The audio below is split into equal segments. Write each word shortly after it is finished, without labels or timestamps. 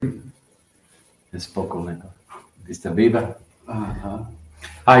Es poco lento. Vista Viva. Uh-huh.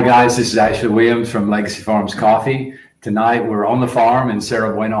 Hi, guys. This is Ashley Williams from Legacy Farms Coffee. Tonight, we're on the farm in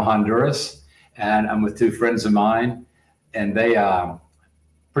Cerro Bueno, Honduras, and I'm with two friends of mine, and they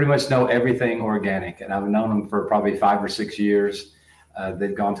pretty much know everything organic, and I've known them for probably 5 or 6 years.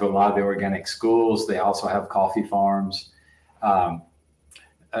 They've gone to a lot of the organic schools. They also have coffee farms. So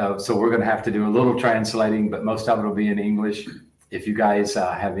we're going to have to do a little translating, but most of it will be in English. If you guys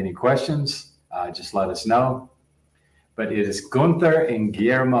have any questions, just let us know. But it is Gunther and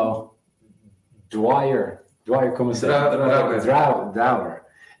Guillermo Dwyer. Dwyer, ¿cómo se llama? Dauer.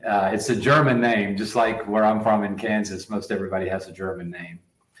 It's a German name, just like where I'm from in Kansas. Most everybody has a German name.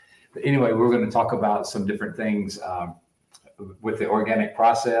 But anyway, we're going to talk about some different things with the organic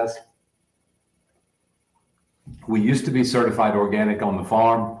process. We used to be certified organic on the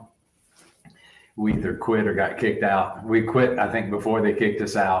farm. We either quit or got kicked out. We quit, I think, before they kicked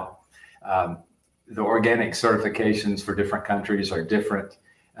us out. The organic certifications for different countries are different.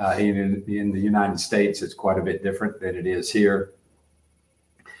 In the United States, it's quite a bit different than it is here.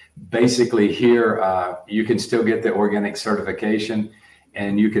 Basically, here, you can still get the organic certification,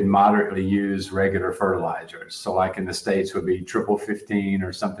 and you can moderately use regular fertilizers. So like in the States would be triple 15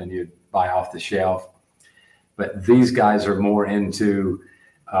 or something you'd buy off the shelf. But these guys are more into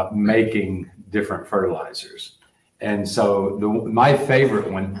making different fertilizers. And so my favorite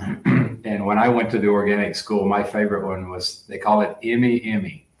one, and when I went to the organic school, my favorite one was, they call it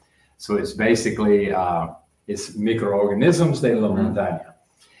IMI. So it's basically, it's microorganismos de la montaña.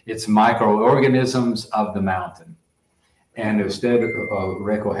 It's microorganisms of the mountain. And usted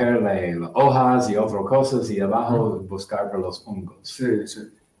recoger las hojas y otras cosas y abajo buscar por los hongos. Sí,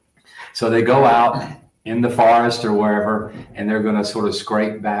 sí. So they go out in the forest or wherever, and they're going to sort of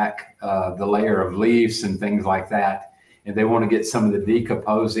scrape back the layer of leaves and things like that. And they want to get some of the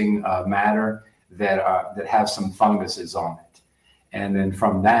decomposing matter that have some funguses on it. And then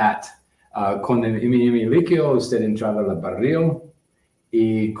from that, con el IMI líquido, usted entraba al barril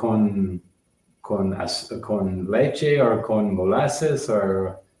y con leche or con molasses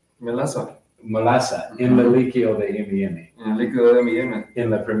or Molasa en el líquido de IMI. En el líquido de IMI. En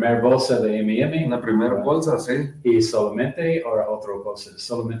la primera bolsa de IMI. En la primera bolsa, sí. Y solamente o otra cosa,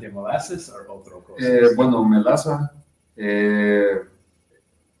 solamente molasses o otra cosa. Bueno, melaza,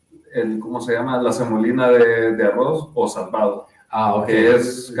 ¿cómo se llama? La semolina de arroz o salvado. Okay. Que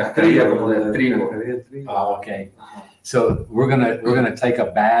es cascarilla como del trigo. Okay. So we're gonna take a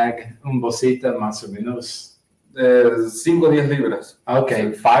bag, un bolsita más o menos. 5 o 10 libras.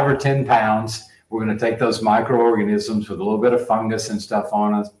 Okay, 5 or 10 pounds. We're going to take those microorganisms with a little bit of fungus and stuff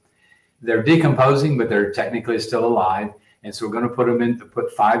on us. They're decomposing, but they're technically still alive. And so we're going to put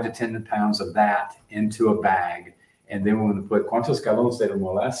 5 to 10 pounds of that into a bag. And then we're going to put ¿cuántos galones de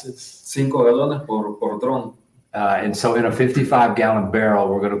molasses? 5 galones por dron. And so in a 55-gallon barrel,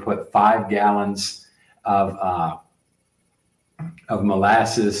 we're going to put 5 gallons of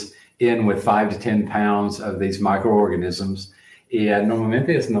molasses in with 5 to 10 pounds of these microorganisms. Y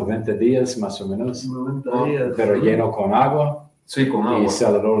normalmente es 90 días más o menos. 90 días. Pero lleno con agua. Sí, con agua. Y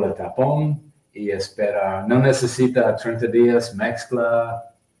cerró el tapón y espera. No necesita 30 días, mezcla.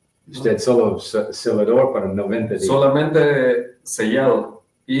 Usted solo sellador para 90 días. Solamente sellado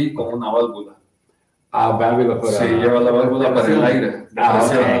y con una válvula. Válvula para... Sí, lleva la válvula para el aire.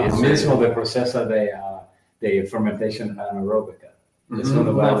 Okay. El mismo de proceso de fermentación anaeróbica.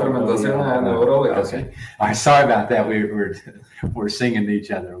 Una fermentación anaeróbica. Okay. All right, sorry about that. We're singing to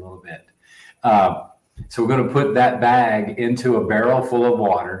each other a little bit. So we're going to put that bag into a barrel full of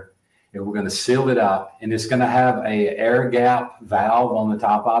water, and we're going to seal it up, and it's going to have a air gap valve on the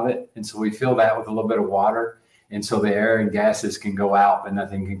top of it. And so we fill that with a little bit of water, and so the air and gases can go out, but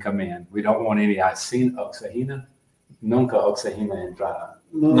nothing can come in. We don't want any oxygen. Nunca oxígeno entrada.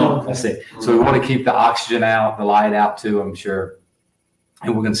 No. That's it. So we want to keep the oxygen out, the light out too, I'm sure.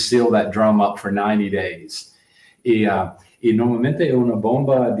 And we're going to seal that drum up for 90 days. Y normalmente una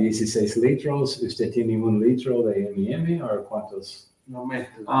bomba 16 litros, ¿usted tiene 1 litro de M&M o cuántos? No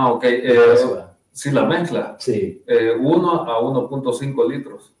mezcla. Ok. Sí, la mezcla. Sí. 1 a 1.5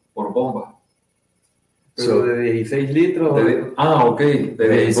 litros por bomba. So, de 16 litros. Ok. De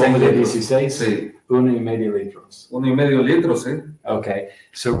 16 bomba de litros. 16? Sí. 1.5 litros. 1.5 litros, sí. Okay,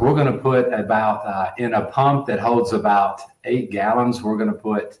 so we're going to put about, in a pump that holds about 8 gallons, we're going to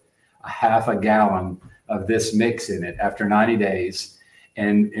put a half a gallon of this mix in it after 90 days.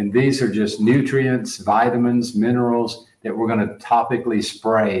 And these are just nutrients, vitamins, minerals that we're going to topically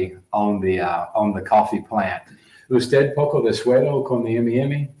spray on the coffee plant. ¿Usted poco de suelo con el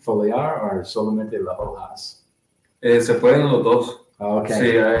M&M foliar o solamente las hojas? Se pueden los dos. Okay.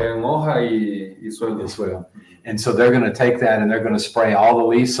 Sí, en hoja y suelo. As well. And so they're going to take that and they're going to spray all the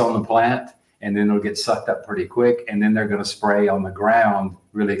leaves on the plant, and then it'll get sucked up pretty quick. And then they're going to spray on the ground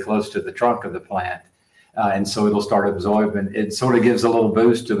really close to the trunk of the plant. And so it'll start absorbing. It sort of gives a little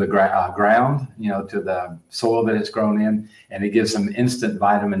boost to the ground, to the soil that it's grown in, and it gives some instant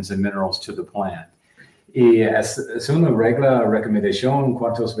vitamins and minerals to the plant. Y es una regla, recomendación,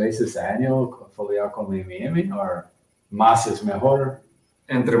 ¿cuántas veces al año foliar con M&M? ¿O más es mejor?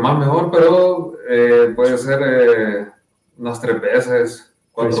 Entre más mejor, pero puede ser unas 3 veces,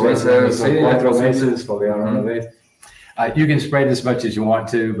 4 veces. Sí, 4 veces foliar una vez. You can spray it as much as you want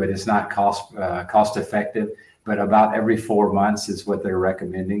to, but it's not cost effective. But about every 4 months is what they're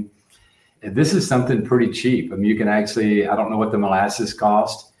recommending. And this is something pretty cheap. I mean, you can actually, I don't know what the molasses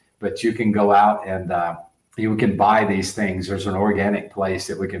cost, but you can go out and you can buy these things. There's an organic place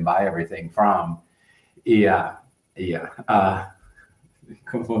that we can buy everything from.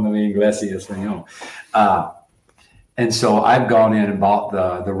 Confundo mi inglés y español. And so I've gone in and bought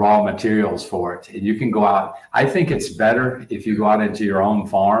the raw materials for it. And you can go out. I think it's better if you go out into your own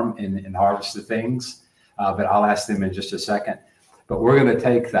farm and harvest the things. But I'll ask them in just a second. But we're going to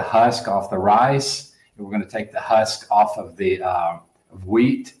take the husk off the rice. And we're going to take the husk off of the of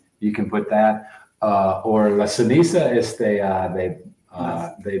wheat. You can put that. Or la ceniza es de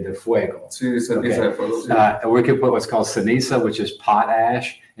fuego. Sí, ceniza de fuego. Sí. We can put what's called ceniza, which is pot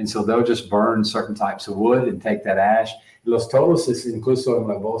ash. And so they'll just burn certain types of wood and take that ash. Los todos es incluso en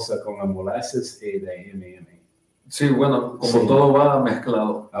la bolsa con la molasses y de M&M. Sí, bueno, como todo va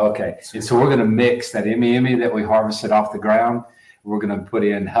mezclado. Okay, and so we're going to mix that M&M that we harvested off the ground. We're going to put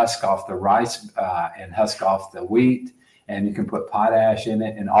in husk off the rice and husk off the wheat, and you can put potash in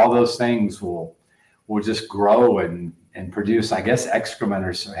it, and all those things will just grow and produce, I guess, excrement,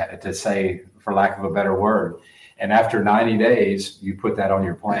 or to say, for lack of a better word. And after 90 days, you put that on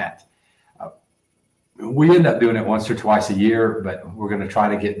your plant. We end up doing it once or twice a year, but we're going to try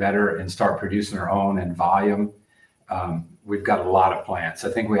to get better and start producing our own in volume. We've got a lot of plants. I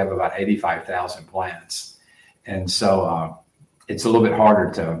think we have about 85,000 plants. And so it's a little bit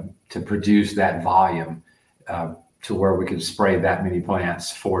harder to produce that volume to where we can spray that many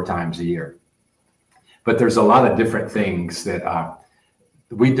plants 4 times a year. But there's a lot of different things that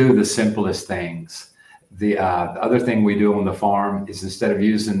we do, the simplest things. The other thing we do on the farm is, instead of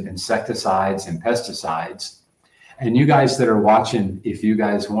using insecticides and pesticides, and you guys that are watching, if you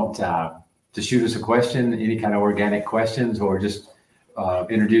guys want to shoot us a question, any kind of organic questions, or just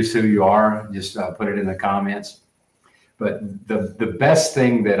introduce who you are, just put it in the comments. But the best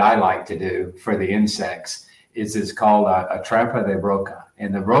thing that I like to do for the insects is it's called a trampa de broca.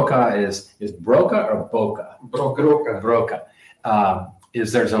 And the broca is broca or boca? Broca.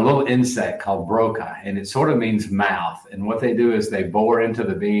 There's a little insect called broca, and it sort of means mouth. And what they do is they bore into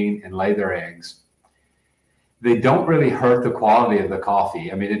the bean and lay their eggs. They don't really hurt the quality of the coffee.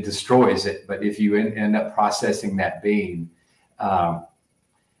 I mean, it destroys it, but if you end up processing that bean,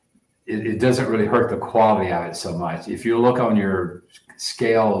 it doesn't really hurt the quality of it so much. If you look on your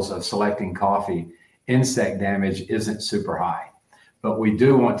scales of selecting coffee, insect damage isn't super high, but we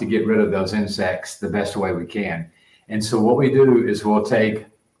do want to get rid of those insects the best way we can. And so what we do is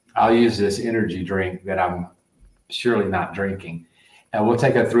I'll use this energy drink that I'm surely not drinking. And we'll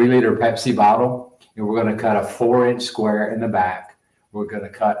take a 3-liter Pepsi bottle, and we're going to cut a 4-inch square in the back. We're going to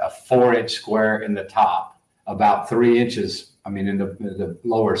cut a 4-inch square in the top, about 3 inches, in the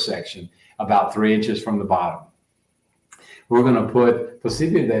lower section, about 3 inches from the bottom. We're going to put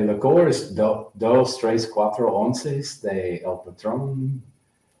posible de licores 2, 3, 4 onces de El Patrón.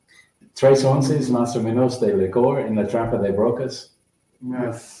 3 onces más o menos de licor en la trampa de brocas.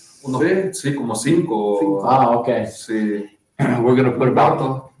 Sí, como 5. Okay. Sí. We're going to put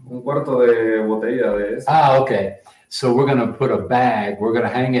un cuarto de botella de eso. Okay. So we're going to put a bag. We're going to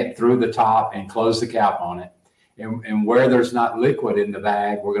hang it through the top and close the cap on it. And where there's not liquid in the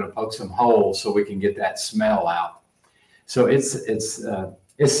bag, we're going to poke some holes so we can get that smell out. So it's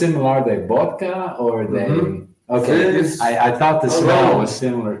similar to vodka or the. Okay, I thought the smell was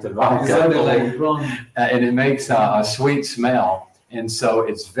similar to vodka, and it makes a sweet smell, and so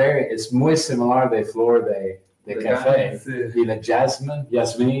it's muy similar de flor de café, y the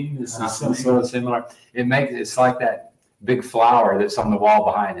jasmine is sort of similar. It's like that big flower that's on the wall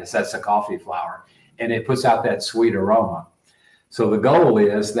behind us. That's a coffee flower, and it puts out that sweet aroma. So the goal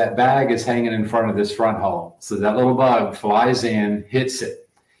is that bag is hanging in front of this front hole, so that little bug flies in, hits it,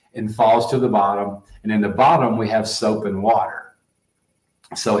 and falls to the bottom. And in the bottom, we have soap and water.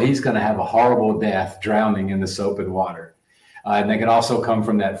 So he's going to have a horrible death drowning in the soap and water. And they can also come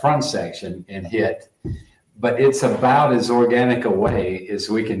from that front section and hit. but it's about as organic a way as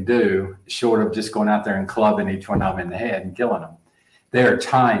we can do, short of just going out there and clubbing each one of them in the head and killing them. They're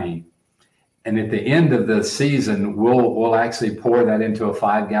tiny. And at the end of the season, we'll actually pour that into a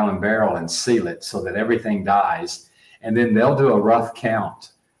 5-gallon barrel and seal it so that everything dies. And then they'll do a rough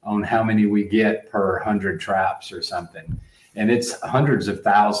count on how many we get per 100 traps or something. And it's hundreds of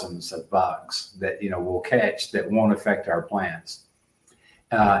thousands of bugs that, we'll catch that won't affect our plants.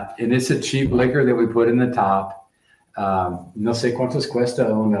 And it's a cheap liquor that we put in the top. No sé cuántos cuesta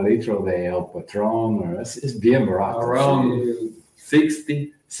un litro de El Patrón, or it's bien barato. Around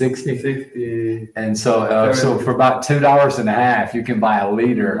 60. And so for about $2.50, you can buy a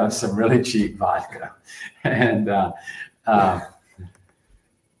liter of some really cheap vodka. And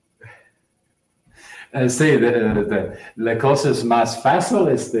sí, la cosas más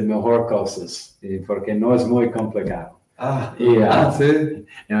fáciles de mejor cosas, porque no es muy complicado. Sí.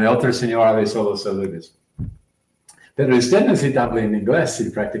 Y el otro señor a veces solo saludos. Pero usted necesita hablar en inglés y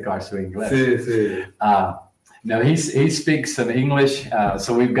practicar su inglés. Sí. No, he speaks some English.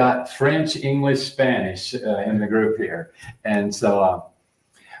 So we've got French, English, Spanish in the group here. And so,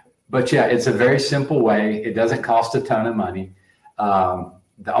 but yeah, it's a very simple way. It doesn't cost a ton of money.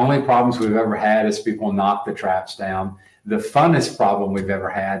 The only problems we've ever had is people knock the traps down. The funnest problem we've ever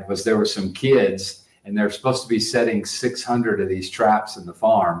had was there were some kids, and they're supposed to be setting 600 of these traps in the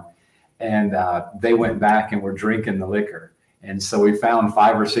farm. And they went back and were drinking the liquor. And so we found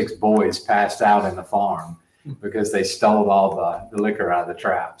 5 or 6 boys passed out in the farm because they stole all the liquor out of the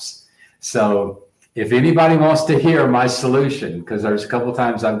traps. So if anybody wants to hear my solution, because there's a couple of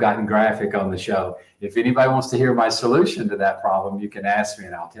times I've gotten graphic on the show, if anybody wants to hear my solution to that problem, you can ask me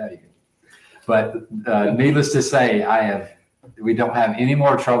and I'll tell you. But needless to say, we don't have any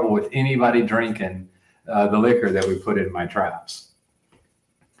more trouble with anybody drinking the liquor that we put in my traps.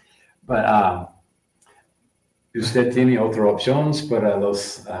 But ¿usted tiene otra opción para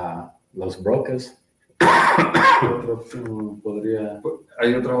los brocas? Otra opción podría...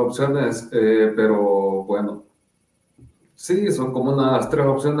 Hay otras opciones, pero bueno, sí, son como unas 3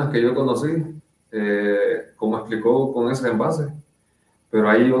 opciones que yo conocí, como explicó con ese envase, pero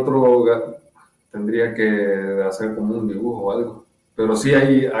hay otro, tendría que hacer como un dibujo o algo, pero sí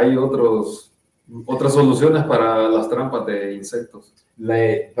hay otras soluciones para las trampas de insectos.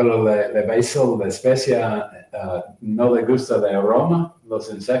 Pero le basil, la especia, no le gusta de aroma,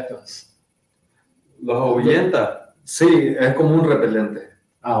 los insectos. ¿Los ahuyenta? Sí, es como un repelente.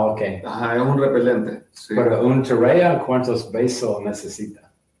 Ok. Ajá, es un repelente. Sí. Pero un terrea, ¿cuántos basil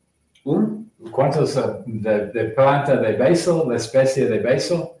necesita? ¿Cuántos de planta de basil, la especie de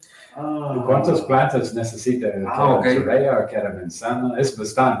basil? ¿Cuántas plantas necesita? Terrea o cada manzana? Es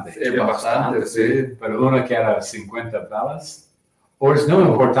bastante. Es bastante, sí. Pero una cada 50 palas. ¿O es no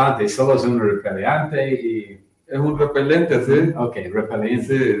importante? Solo es un repelente y... Es un repelente, sí. Ok, repelente.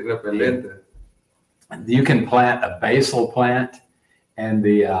 Sí, repelente. You can plant a basil plant, and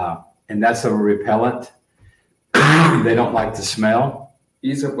that's a repellent. They don't like the smell.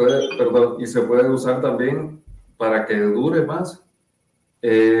 Y se puede usar también para que dure más.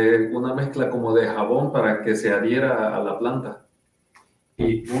 Una mezcla como de jabón para que se adhiera a la planta.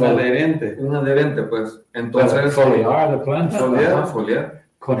 Y un adherente, pues. Entonces, foliar la planta. Foliar.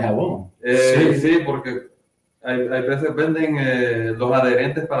 Con jabón. Sí, porque hay veces venden los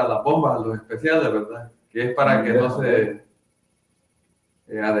adherentes para las bombas, los especiales, ¿verdad? Que es para que no se...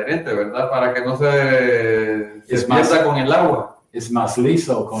 adherente, ¿verdad? Para que no se pierda con el agua. Es más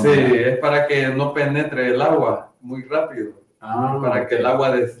liso. Es para que no penetre el agua muy rápido. Para que el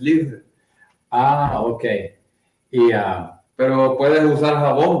agua deslice. Ok. Pero puedes usar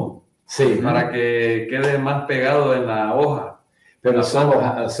jabón. Sí. Para que quede más pegado en la hoja. ¿Pero solo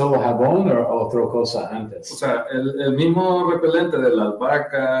jabón o otra cosa antes? O sea, el mismo repelente de la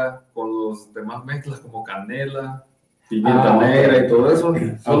albahaca con los demás mezclas como canela, pimienta negra y todo eso.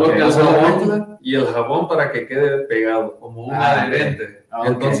 Solo que el jabón y el jabón para que quede pegado como un adherente.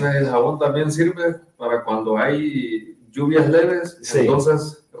 Entonces el jabón también sirve para cuando hay lluvias leves,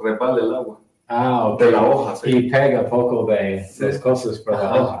 entonces repale el agua. De la hoja. Sí. Y pega poco de las cosas por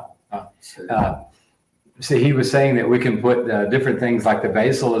la hoja. So he was saying that we can put different things like the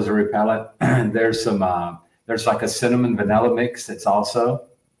basil as a repellent. There's like a cinnamon vanilla mix that's also.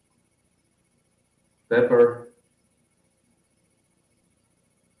 Pepper.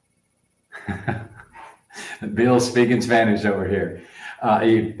 Bill's speaking Spanish over here.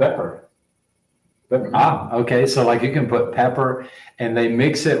 Pepper. Okay. So like you can put pepper and they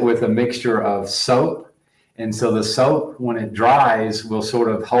mix it with a mixture of soap. And so the soap, when it dries, will sort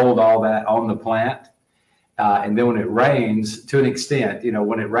of hold all that on the plant. And then when it rains, to an extent,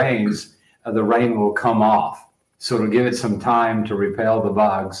 when it rains, the rain will come off. So it'll give it some time to repel the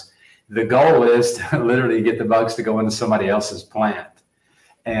bugs. The goal is to literally get the bugs to go into somebody else's plant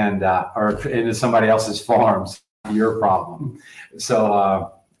and or into somebody else's farms. Your problem.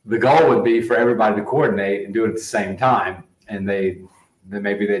 So the goal would be for everybody to coordinate and do it at the same time. And then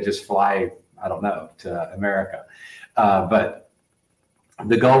maybe they just fly, I don't know, to America. But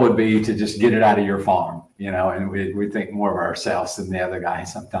the goal would be to just get it out of your farm, and we think more of ourselves than the other guy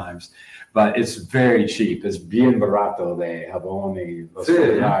sometimes. But it's very cheap. It's bien barato de jabón y los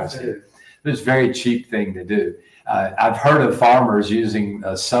foliares. It's a very cheap thing to do. I've heard of farmers using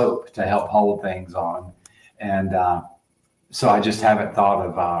soap to help hold things on. And so I just haven't thought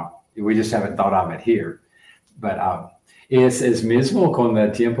of, we just haven't thought of it here. But es mismo con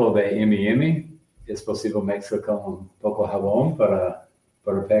el tiempo de M&M. ¿Es posible mezclar con poco jabón para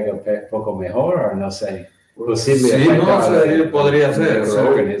pegar poco mejor o no sé? Posible sí, no sé, podría ser.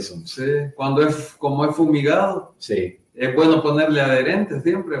 Sí. Cuando como es fumigado, sí. Es bueno ponerle adherente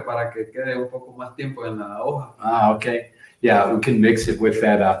siempre para que quede un poco más tiempo en la hoja. Okay. Yeah, we can mix it with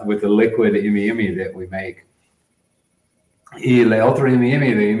that, with the liquid M&M that we make. Y el otro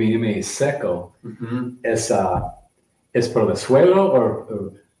M&M de M&M seco, ¿es para el suelo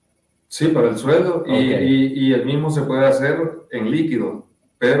o? Sí, para el suelo. Okay. Y el mismo se puede hacer en líquido,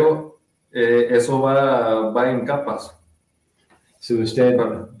 pero eso va en capas. So usted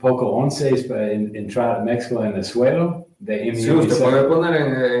poco once entrar mezcla en el suelo de M&M. Sí, usted seco. Puede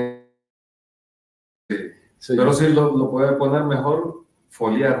poner sí, pero sí lo puede poner mejor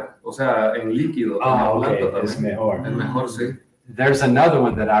foliar, o sea, en líquido. Okay, es mejor. Es mejor, sí. There's another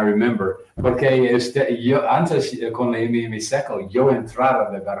one that I remember, porque yo antes con la M&M seco, yo entraba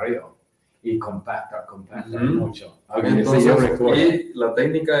de barrio y compacta mucho. Entonces, y la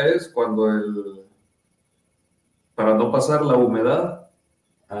técnica es cuando para no pasar la humedad,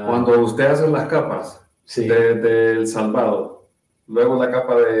 cuando usted hace las capas del salvado, luego la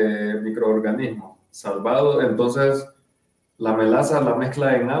capa de microorganismos, salvado, entonces la melaza la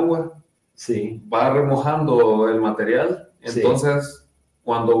mezcla en agua, va remojando el material. Entonces,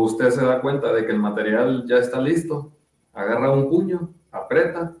 cuando usted se da cuenta de que el material ya está listo, agarra un puño,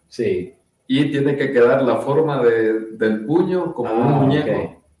 aprieta y tiene que quedar la forma del puño como un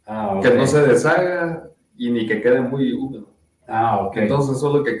muñeco, que no se deshaga y ni que quede muy húmedo. Entonces,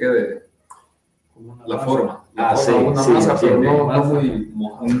 solo que quede la forma. Una masa, pero no muy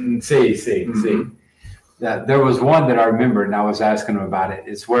mojada. There was one that I remember, and I was asking them about it.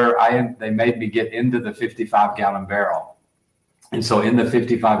 It's where they made me get into the 55-gallon barrel. And so in the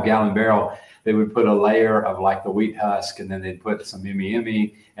 55-gallon barrel, they would put a layer of like the wheat husk, and then they'd put some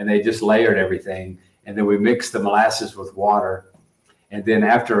M&M, and they just layered everything. And then we mixed the molasses with water. And then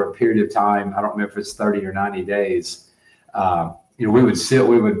after a period of time, I don't remember if it's 30 or 90 days, the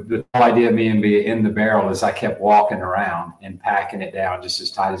whole idea of me being in the barrel is I kept walking around and packing it down just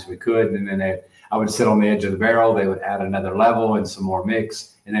as tight as we could. And then I would sit on the edge of the barrel. They would add another level and some more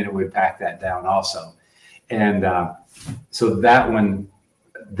mix, and then it would pack that down also. And so that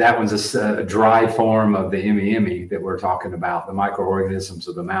one's a dry form of the M&M that we're talking about, the microorganisms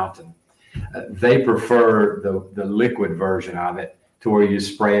of the mountain. They prefer the liquid version of it, to where you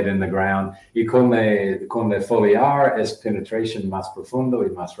spray it in the ground. Y con el foliar es penetration más profundo y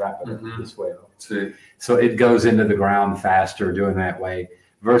más rápido this way. So it goes into the ground faster doing that way.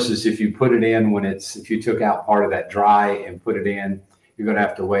 Versus if you put it in if you took out part of that dry and put it in, you're going to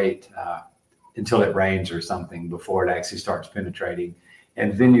have to wait until it rains or something before it actually starts penetrating.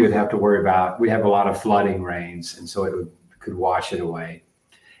 And then you would have to worry about, we have a lot of flooding rains, and so it could wash it away.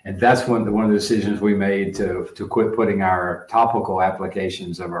 And that's one of the decisions we made to quit putting our topical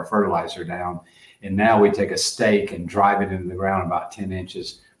applications of our fertilizer down. And now we take a stake and drive it into the ground about 10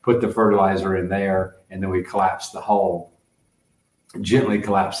 inches, put the fertilizer in there, and then we gently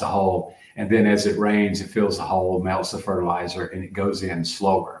collapse the hole. And then as it rains, it fills the hole, melts the fertilizer, and it goes in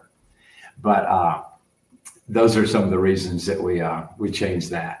slower. But those are some of the reasons that we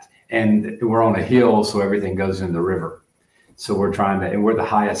changed that. And we're on a hill, so everything goes in the river. So we're and we're the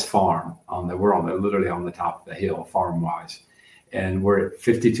highest farm we're literally on the top of the hill farm wise. And we're at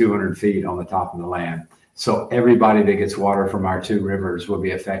 5,200 feet on the top of the land. So everybody that gets water from our two rivers will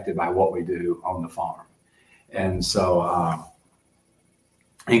be affected by what we do on the farm. And so,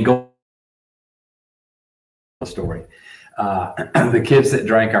 story, the kids that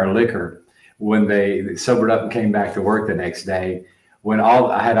drank our liquor, when they sobered up and came back to work the next day,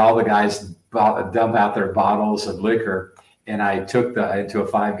 I had all the guys dump out their bottles of liquor, and I took into a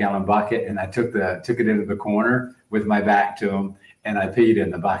 5-gallon bucket, and I took it into the corner with my back to them, and I peed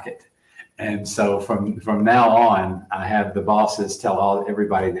in the bucket. And so from now on, I have the bosses tell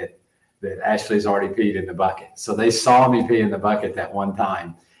everybody that that Ashley's already peed in the bucket. So they saw me pee in the bucket that one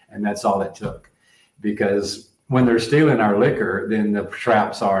time, and that's all it took. Because when they're stealing our liquor, then the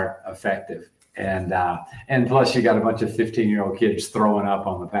traps aren't effective. And plus you got a bunch of 15-year-old kids throwing up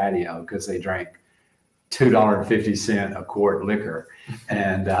on the patio because they drank $2.50 a quart liquor.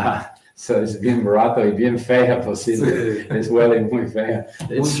 And so es bien barato y bien fea, pues sí, es huele muy fea.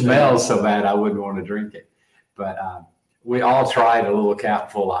 It smells so bad I wouldn't want to drink it. But we all tried a little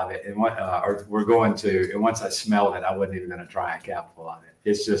capful of it, and or we're going to. And once I smelled it, I wasn't even going to try a capful of it.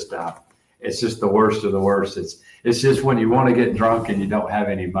 It's just the worst of the worst. It's just when you want to get drunk and you don't have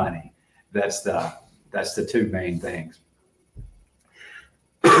any money. That's the two main things.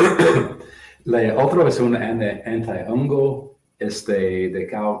 Le otro es un antihongo, de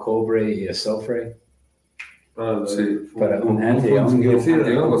cal, cobre y azufre. Sí, Para un antihongo.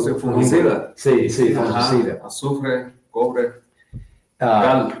 Fungicida. Sí, fungicida. Azufre, cobre.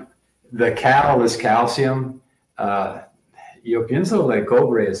 The cal is calcium. Yo pienso the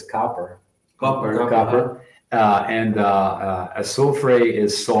cobre is copper. Copper. And azufre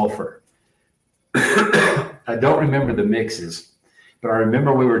is sulfur. I don't remember the mixes, but I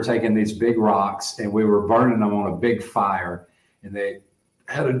remember we were taking these big rocks and we were burning them on a big fire, and they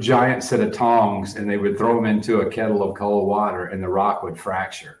had a giant set of tongs, and they would throw them into a kettle of cold water and the rock would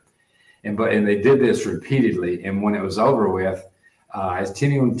fracture. And they did this repeatedly. And when it was over with,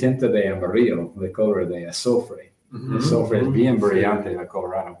 tiene un tinte de amarillo, the color de azufre. Azufre es bien brillante de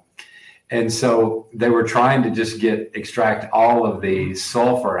Colorado. And so they were trying to just extract all of the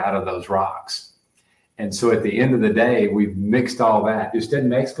sulfur out of those rocks. And so at the end of the day, we mixed all that. Usted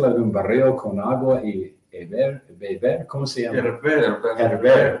mezcla un barril con agua y beber, ¿cómo se llama?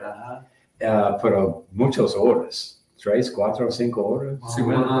 Hervir. Pero muchas horas. 3, 4, 5 horas? Sí,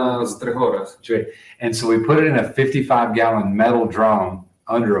 unas 3 horas. And so we put it in a 55-gallon metal drum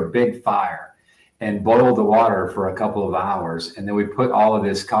under a big fire and boiled the water for a couple of hours. And then we put all of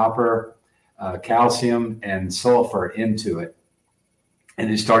this copper, calcium, and sulfur into it. And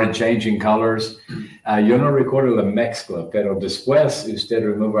it started changing colors. Yo no recuerdo la mezcla, pero después usted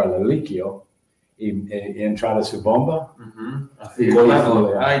remueve el líquido y entra su bomba. Y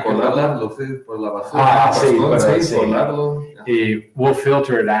colarlo. Hay que colarlo, sí, por la basura. Colarlo. Y we'll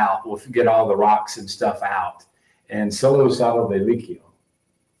filter it out. We'll get all the rocks and stuff out. And solo usado de líquido.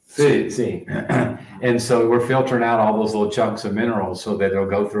 Sí. And so we're filtering out all those little chunks of minerals so that it'll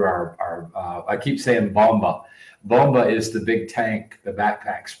go through our I keep saying bomba. Bomba is the big tank, the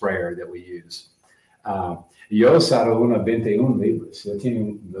backpack sprayer that we use. Yo usado una 21 libras. Yo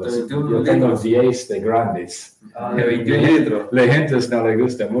tengo 10 de grandes. De 21 litros. La gente no le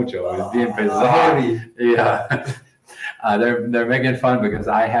gusta mucho. Es bien pesado. Yeah. They're making fun because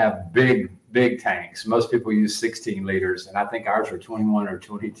I have big tanks. Most people use 16 liters, and I think ours are 21 or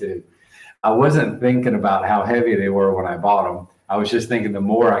 22. I wasn't thinking about how heavy they were when I bought them. I was just thinking the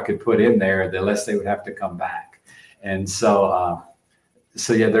more I could put in there, the less they would have to come back. And so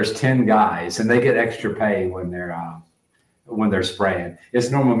yeah, there's 10 guys, and they get extra pay when they're spraying. Es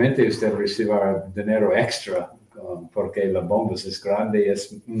normalmente usted recibe dinero extra porque la bomba es grande.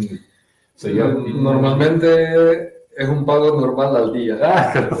 So normalmente es un pago normal al día.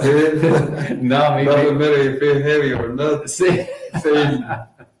 No, it doesn't matter if it's heavy or not. Sí. Same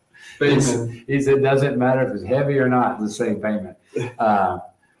payment. He said, it doesn't matter if it's heavy or not, the same payment.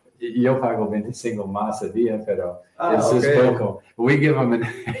 Yo pago 25 más a día, pero it's just poco. We give them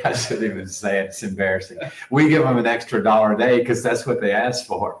I shouldn't even say it, it's embarrassing. We give them an extra $1 a day because that's what they ask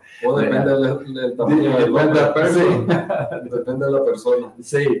for. Well, depende de la persona.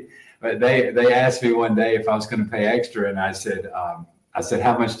 See, but they asked me one day if I was going to pay extra, and I said, how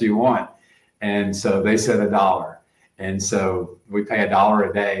much do you want? And so they said $1. And so we pay $1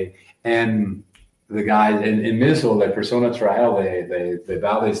 a day. And the guys in Missoula, la persona trae de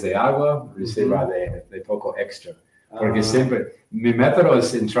baldes de agua, reciba de poco extra. Porque siempre, mi método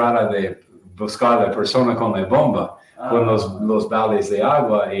es entrar de buscar a la persona con la bomba, con los baldes de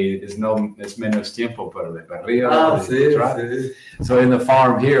agua, y es menos tiempo para el barrio. Sí. So in the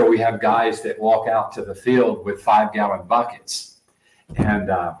farm here, we have guys that walk out to the field with 5-gallon buckets, and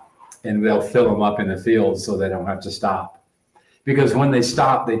they'll fill them up in the field so they don't have to stop. Because when they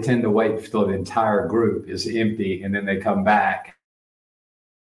stop, they tend to wait until the entire group is empty, and then they come back.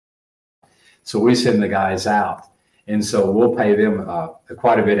 So we send the guys out, and so we'll pay them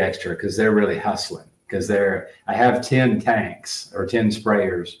quite a bit extra because they're really hustling. Because I have 10 tanks or 10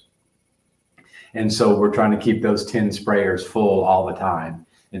 sprayers, and so we're trying to keep those 10 sprayers full all the time.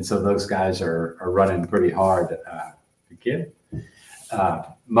 And so those guys are running pretty hard.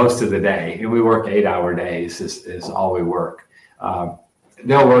 Most of the day, and we work 8-hour days is all we work.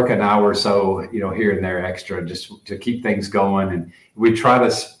 they'll work an hour or so, here and there extra just to keep things going. And we try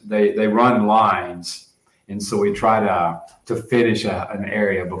to, they run lines. And so we try to finish an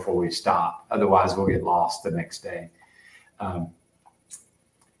area before we stop. Otherwise we'll get lost the next day.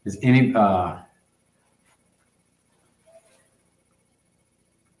 Is any,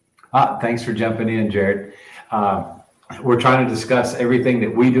 thanks for jumping in, Jared. We're trying to discuss everything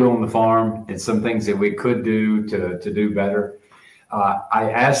that we do on the farm and some things that we could do to do better. I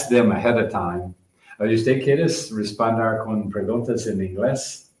asked them ahead of time, ¿usted quiere responder con preguntas en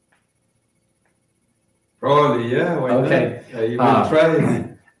inglés? Probably, yeah. Why Okay. You will try.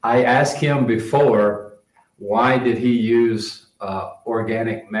 I asked him before, why did he use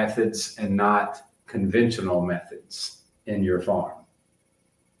organic methods and not conventional methods in your farm?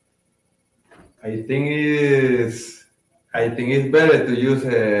 I think it's better to use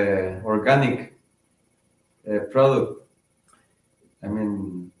organic product. I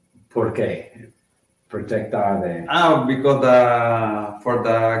mean, ¿Por qué? Protectar de... because for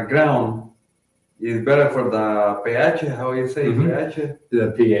the ground, it's better for the pH. How you say pH?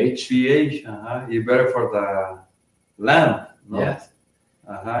 The pH. pH. It's better for the land. No? Yes.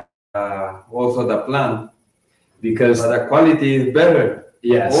 Also the plant. Because But the quality is better.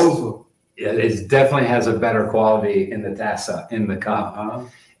 yes, Also. it definitely has a better quality in the taza, in the cup.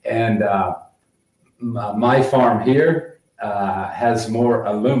 And my farm here has more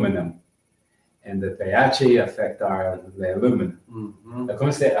aluminum, and the pH affect the aluminum.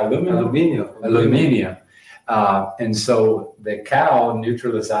 ¿Cómo se dice? Aluminio. And so the cal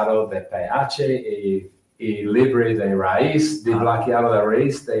neutralizado de pH y libre de raíz, desbloqueado de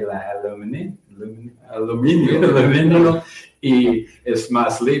raíz de la aluminio y es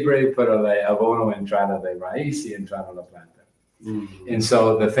más libre para el abono entrada de raíz y entrada a la planta. And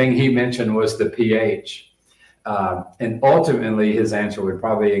so the thing he mentioned was the pH. And ultimately, his answer would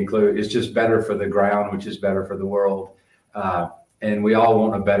probably include, it's just better for the ground, which is better for the world. And we all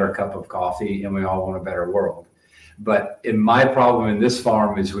want a better cup of coffee, and we all want a better world. But my problem in this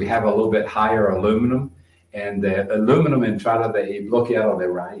farm is we have a little bit higher aluminum, and the aluminum entrada de bloqueado de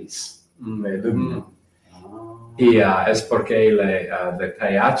raíz. De aluminum. Y es porque el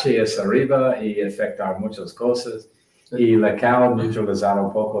pH es arriba y afecta muchas cosas. Y la cal neutralizar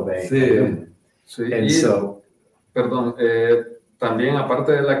un poco de aluminum. Sí. And so, Perdón, también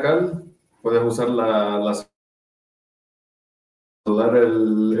aparte de la cal, puedes usar controlar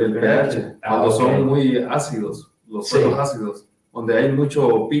el pH cuando son muy ácidos, los suelos ácidos, donde hay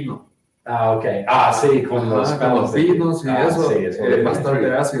mucho pino. Okay. Sí, con los pinos y eso, sí, es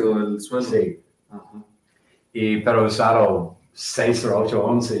bastante ácido el suelo. Sí. Pero usaron 6 o 8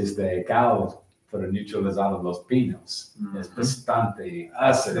 onzas de cal para neutralizar los pinos. Es bastante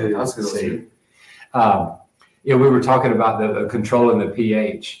ácido. Sí. We were talking about the controlling the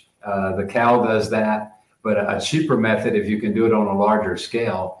pH. The cal does that, but a cheaper method, if you can do it on a larger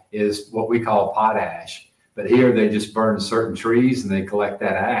scale, is what we call potash. But here they just burn certain trees and they collect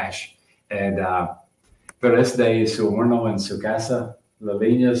that ash. And pero es de su horno en su casa. Las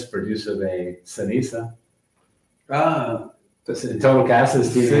líneas produce de ceniza. Entonces, en todo caso,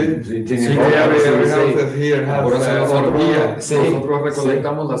 tienen por eso nosotros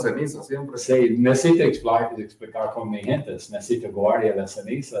recolectamos la ceniza siempre. Sí, necesito explicar con mi gente, necesito guardar la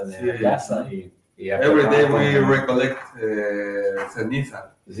ceniza de la casa y every day we recollect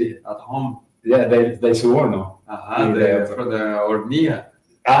ceniza at home. Yeah, de su horno. From the hornilla.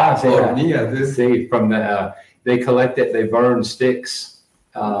 Sí. Hornilla. Sí, from the they collect it, they burn sticks.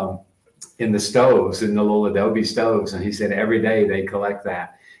 In the stoves, in the little adobe stoves, and he said every day they collect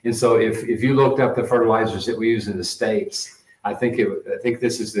that. And so if you looked up the fertilizers that we use in the States, I think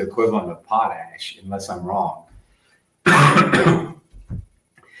this is the equivalent of potash, unless I'm wrong.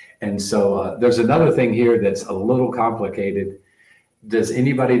 And so there's another thing here that's a little complicated. Does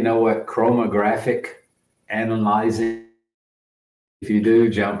anybody know what chromographic analyzing? If you do,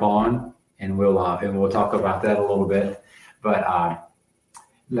 jump on, and we'll talk about that a little bit. But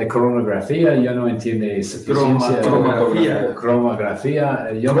la cromatografía, yo no entiendo suficiencia.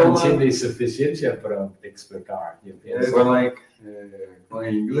 Cromatografía, yo no entiendo suficiencia para explicar. Con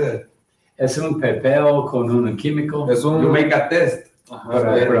inglés. Es un papel con un químico. Es un... You make a test.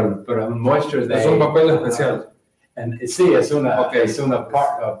 Para un muestra de... Es un papel especial. Sí, es una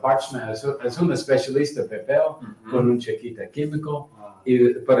parchment, es un especialista papel con un chiquita químico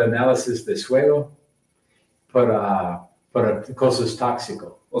y para análisis de suelo, para cosas tóxicas.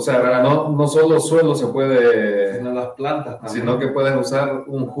 O sea, no solo suelo se puede, sino las plantas también. Sino que puedes usar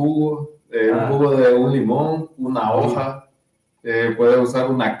un jugo de un limón, una hoja, puedes usar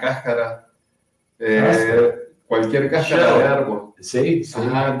una cáscara, cualquier cáscara de árbol. Sí, sí.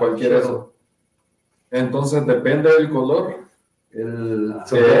 Ajá, cualquier eso. Entonces depende del color.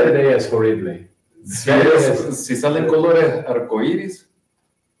 Verde es horrible. Si salen colores arcoíris,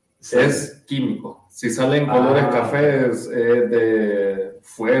 Sí. es químico. Si salen colores cafés de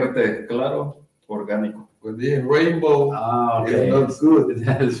fuertes, claro, orgánico. When the rainbow Okay. is not good.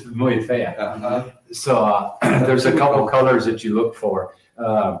 That is muy fea. Uh-huh. So there's a couple colors that you look for.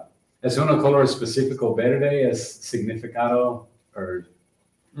 ¿Es un color específico verde? ¿Es significado? Or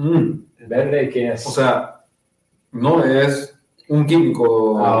verde qué es? O sea, no es un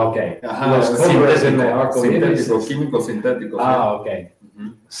químico. Okay. Ajá, Los colores en el sintético, arco iris es- químico sintético. sí. Okay.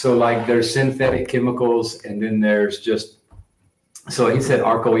 So like there's synthetic chemicals and then there's just, so he said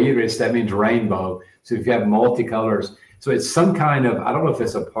arcoiris, that means rainbow. So if you have multicolors, so it's some kind of, I don't know if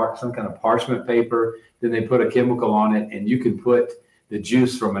it's some kind of parchment paper, then they put a chemical on it and you can put the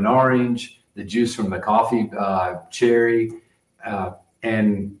juice from an orange, the juice from the coffee cherry,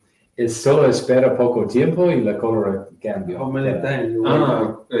 and es solo espera poco tiempo y la color cambia. How many times you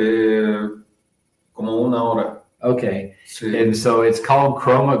want? Como una hora. Okay. Sí. And so it's called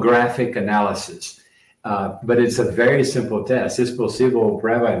chromographic analysis. But it's a very simple test. Es posible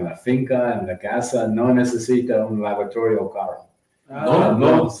prueba en la finca, en la casa, no necesita un laboratorio caro.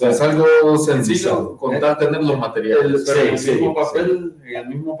 No, es algo sencillo con tal tener los materiales. Pero en el Sí, mismo sí. papel, en el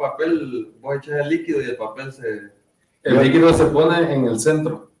mismo papel, vos echas el líquido y el papel se... El líquido se pone en el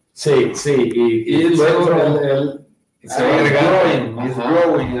centro Sí, sí. y luego se va agregando. It's Ajá.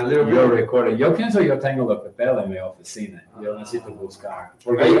 growing a little Yo bit. recuerdo, yo pienso yo tengo el papel en mi oficina. Yo necesito buscar.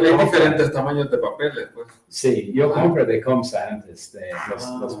 Porque Hay yo diferentes tamaños de papeles, pues. Sí, yo compro de Comsa antes de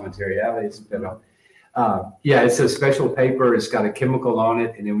los materiales, pero yeah, it's a special paper. It's got a chemical on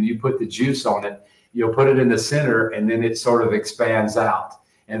it, and then when you put the juice on it, you'll put it in the center, and then it sort of expands out,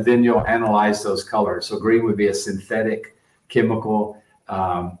 and then you'll analyze those colors. So green would be a synthetic chemical,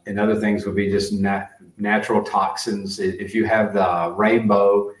 and other things would be just natural toxins. If you have the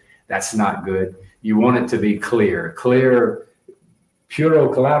rainbow, that's not good. You want it to be clear. Clear, puro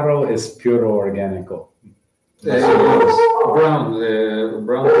claro is puro orgánico.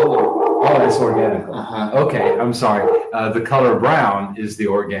 Brown color. Oh, that's organic. Ajá. Okay, I'm sorry. The color brown is the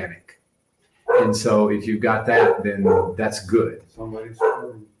organic. And so if you've got that, then that's good. Somebody's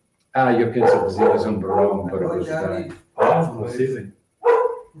calling. Yo pienso que sí es un varón, pero pues, posible.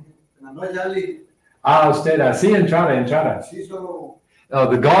 No, Yali, Usted, sí, entrada. sí, so, Oh,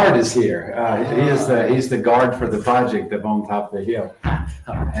 the guard is here. He's the guard for the project up on top of the hill.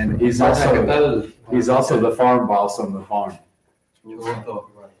 And ¿Qué tal? he's also the farm boss on the farm. Mucho gusto.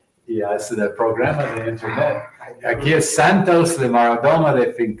 Yeah, es el programa de internet. Aquí es Santos de Maradona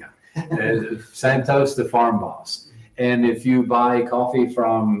de Finca. Santos the farm boss. And if you buy coffee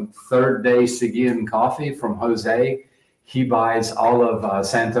from Third Day Seguin Coffee from Jose, he buys all of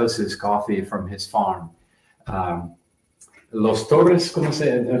Santos's coffee from his farm. Los Torres, ¿cómo se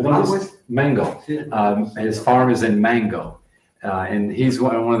llama? Mango. His farm is in Mango. And he's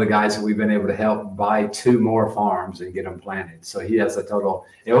one of the guys that we've been able to help buy 2 more farms and get them planted. So he has a total.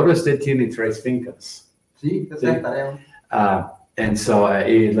 Ahora usted tiene 3 fincas. sí, que Sí. estaremos. And so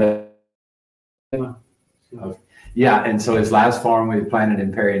yeah, and so his last farm we planted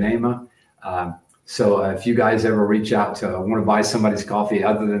in Parinema. So if you guys ever reach out to want to buy somebody's coffee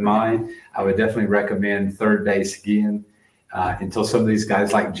other than mine, I would definitely recommend Third Day Seguin. Until some of these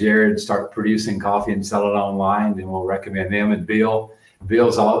guys like Jared start producing coffee and sell it online, then we'll recommend them. And Bill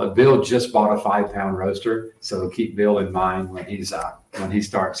just bought a 5-pound roaster, so keep Bill in mind when he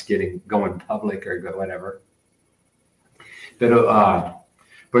starts going public or whatever.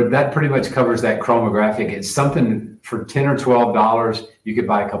 But that pretty much covers that chromographic. It's something for $10 or $12. You could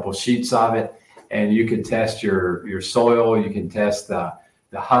buy a couple sheets of it, and you can test your soil. You can test the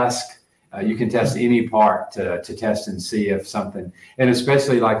husk. You can test any part to test and see if something, and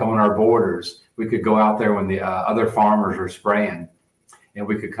especially like on our borders, we could go out there when the other farmers are spraying, and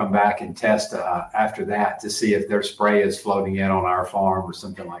we could come back and test after that to see if their spray is floating in on our farm or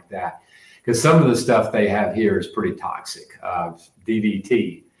something like that. Because some of the stuff they have here is pretty toxic,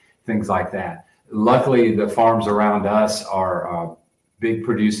 DDT, things like that. Luckily, the farms around us are big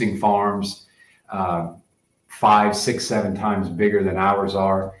producing farms, 5, 6, 7 times bigger than ours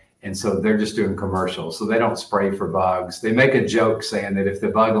are. And so they're just doing commercials. So they don't spray for bugs. They make a joke saying that if the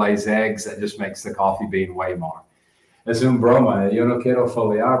bug lays eggs, that just makes the coffee bean way more. Es un broma. Yo no quiero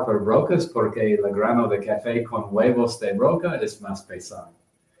foliar por brocas porque el grano de café con huevos de broca es más pesado.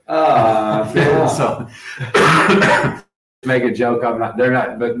 So make a joke. They're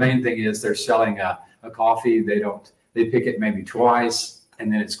not, but main thing is they're selling a coffee. They pick it maybe twice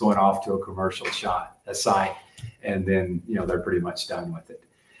and then it's going off to a commercial site. and then, they're pretty much done with it.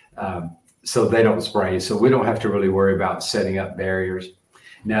 So they don't spray. So we don't have to really worry about setting up barriers.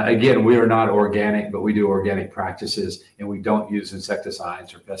 Now, again, we are not organic, but we do organic practices, and we don't use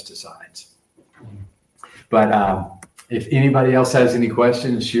insecticides or pesticides. But if anybody else has any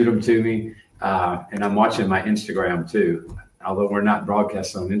questions, shoot them to me. And I'm watching my Instagram too. Although we're not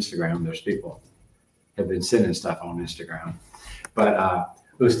broadcasting on Instagram, there's people have been sending stuff on Instagram. But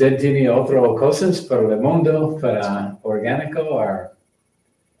 ¿usted tiene otras cosas para el mundo, para orgánico, o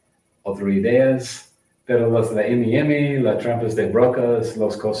otras ideas? Pero los de M&M, las trampas de brocas,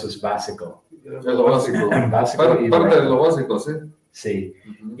 las cosas básicas. Es lo básico. Básico y parte de lo básico, sí. Sí.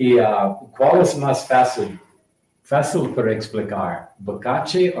 ¿Y cuál es más fácil? Fácil para explicar,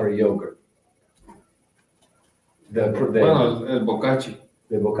 bocache o yogurt? Bueno, el bocache.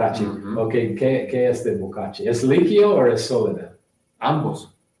 De bocache. Ok, ¿qué es de bocache? ¿Es líquido o es sólido?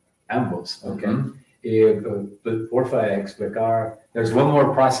 Ambos. Ambos, ok. Y porfa explicar. There's one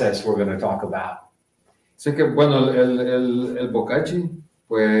more process we're going to talk about. Sí que, bueno, el bocache,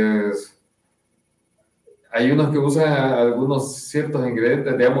 pues, hay unos que usan algunos ciertos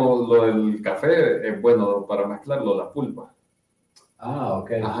ingredientes, digamos, lo del café es bueno para mezclarlo, la pulpa. Ah,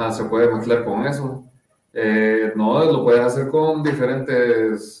 ok. Ajá, se puede mezclar con eso. No, lo puedes hacer con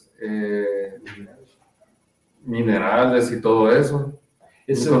diferentes minerales y todo eso.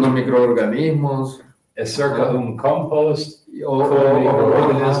 Con los microorganismos. Es cerca de un compost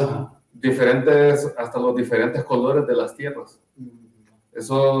o diferentes, hasta los diferentes colores de las tierras.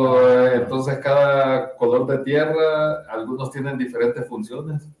 Eso, entonces cada color de tierra, algunos tienen diferentes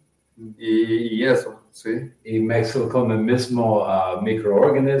funciones y eso, sí. Y mezcla con el mismo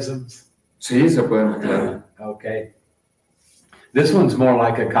microorganisms. Sí, se puede mezclar. Okay. This one's more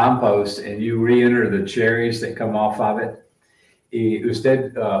like a compost, and you re-enter the cherries that come off of it. ¿Y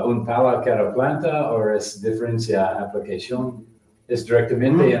usted un pala cada planta o es diferencia aplicación? ¿Es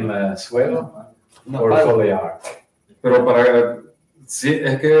directamente en el suelo o foliar? Pero sí,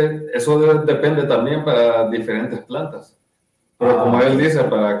 es que eso depende también para diferentes plantas. Pero como él dice,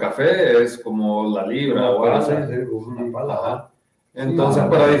 para café es como la libra o algo así. Una pala. Entonces,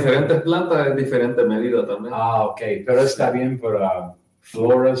 para diferentes plantas es diferente medida también. Ah, ok. Pero está bien para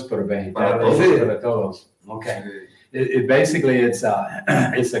floras, para vegetales, para todos. Okay. It basically, it's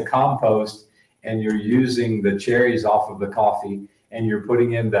a compost, and you're using the cherries off of the coffee, and you're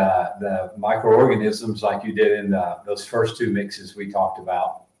putting in the microorganisms like you did in those first two mixes we talked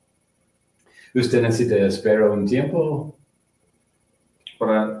about. ¿Usted necesita esperar un tiempo?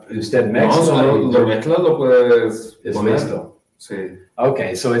 ¿Usted mezcla? No, lo mezcla, lo puedes poner. Listo. Sí.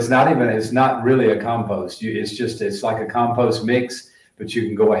 Okay, so it's not really a compost. It's like a compost mix, but you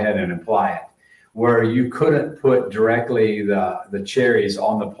can go ahead and apply it. Where you couldn't put directly the cherries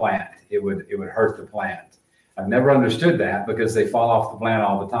on the plant, it would hurt the plant. I've never understood that because they fall off the plant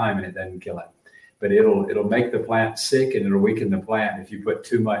all the time and it doesn't kill it. But it'll make the plant sick and it'll weaken the plant if you put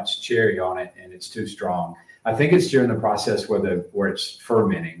too much cherry on it and it's too strong. I think it's during the process where it's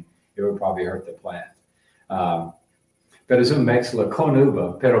fermenting, it would probably hurt the plant. Pero es un mezcla con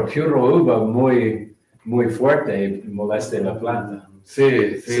uva, pero puro uva muy fuerte molesta la planta.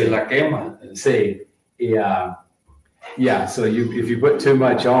 Sí, la quema. Sí, so if you put too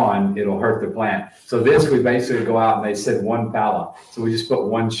much on, it'll hurt the plant. So this, we basically go out and they said one pallet. So we just put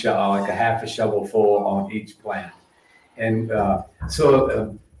one shovel, like a half a shovel full on each plant. And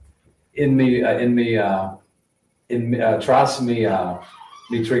tras mi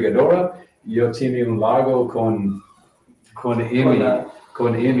trigadora, yo tenía un lago con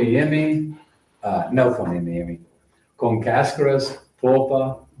cáscaras,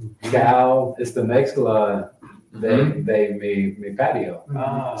 polpa, cal, es la mezcla de mi patio.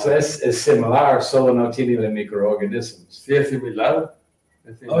 So es similar, solo no tiene los microorganismos. Sí, es similar.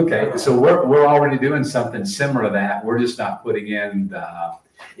 Okay, so we're already doing something similar to that. We're just not putting in the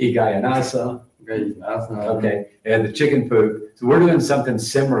gallinaza. Okay, and the chicken poop. So we're doing something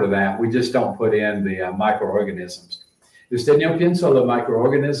similar to that. We just don't put in the microorganisms. ¿Usted no piensa los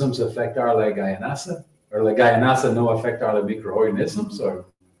microorganisms afectar la gallinaza? ¿O la gallinaza no afecta los microorganismos? ¿O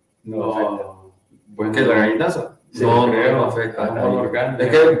no afecta? Bueno, ¿que la gallinaza? Sí, no afecta. Es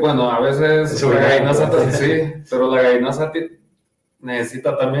que, bueno, a veces la gallinaza sí, pero la gallinaza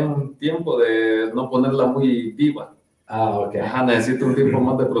necesita también un tiempo de no ponerla muy viva. Ah, ok. Ajá, necesita un tiempo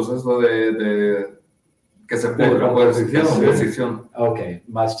más de proceso de que se pudra, composición. Ok,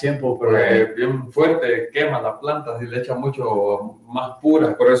 más tiempo, pero bien fuerte, quema la planta si le echa mucho más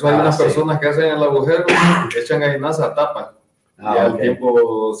pura. Por eso hay unas personas que hacen el agujero, echan gallinaza, tapan. Y al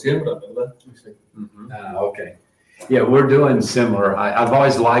tiempo siembra, ¿verdad? Sí. Ok. Yeah, we're doing similar. I've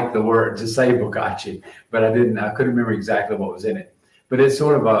always liked the word to say bokashi, but I couldn't remember exactly what was in it. But it's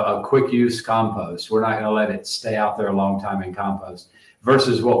sort of a quick use compost. We're not going to let it stay out there a long time in compost.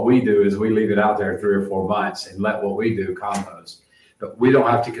 Versus what we do is we leave it out there 3 or 4 months and let what we do compost. But we don't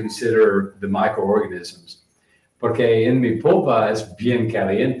have to consider the microorganisms. Porque en mi pulpa es bien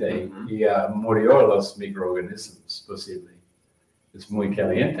caliente y murió los microorganismos posible. Es muy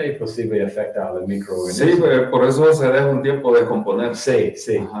caliente y posible afecta a los microorganismos. Sí, por eso se deja un tiempo de componer. Sí,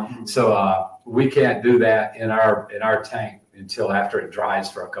 sí. Ajá. So we can't do that in our tank until after it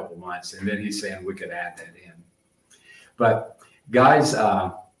dries for a couple months. And then he's saying we could add that in. But guys,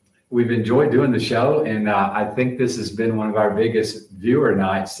 we've enjoyed doing the show, and I think this has been one of our biggest viewer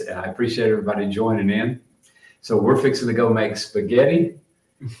nights. I appreciate everybody joining in. So we're fixing to go make spaghetti.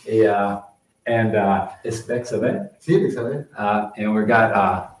 And it's Bexavet. Sí, Elizabeth. And we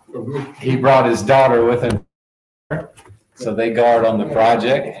got, he brought his daughter with him. So they guard on the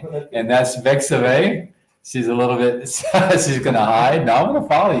project. And that's Bexavet. She's a little bit, she's going to hide. No, I'm going to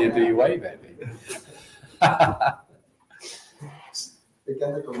follow you till you wave at me. Que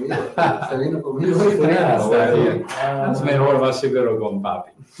anda conmigo. Se vino conmigo. Yeah, está bien. That's mejor más seguro con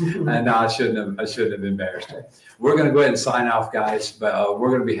papi. And I shouldn't have embarrassed him. We're going to go ahead and sign off, guys, but we're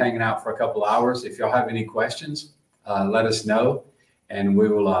going to be hanging out for a couple hours. If y'all have any questions, let us know, and we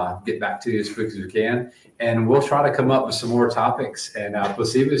will get back to you as quick as we can. And we'll try to come up with some more topics. And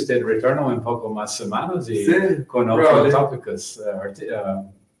posible usted retorno en poco más semanas y Sí, con otros tópicos,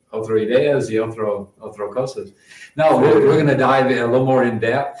 otras ideas y otras cosas. No, we're going to dive in a little more in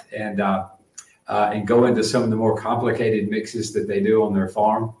depth and go into some of the more complicated mixes that they do on their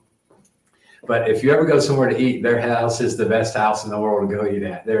farm. But if you ever go somewhere to eat, their house is the best house in the world to go eat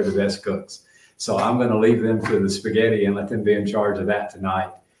at. They're the best cooks. So I'm going to leave them to the spaghetti and let them be in charge of that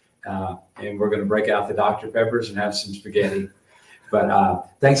tonight. And we're going to break out the Dr. Peppers and have some spaghetti. But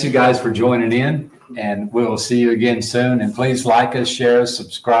thanks you guys for joining in, and we'll see you again soon. And please like us, share us,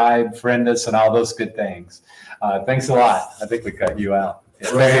 subscribe, friend us, and all those good things. Thanks a lot. I think we cut you out.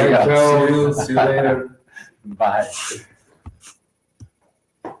 There you go. See you later. Bye.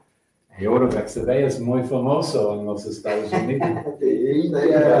 Y ahora Bexavet es muy famoso en los Estados Unidos. Sí,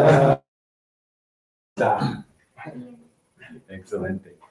 ya. Excelente.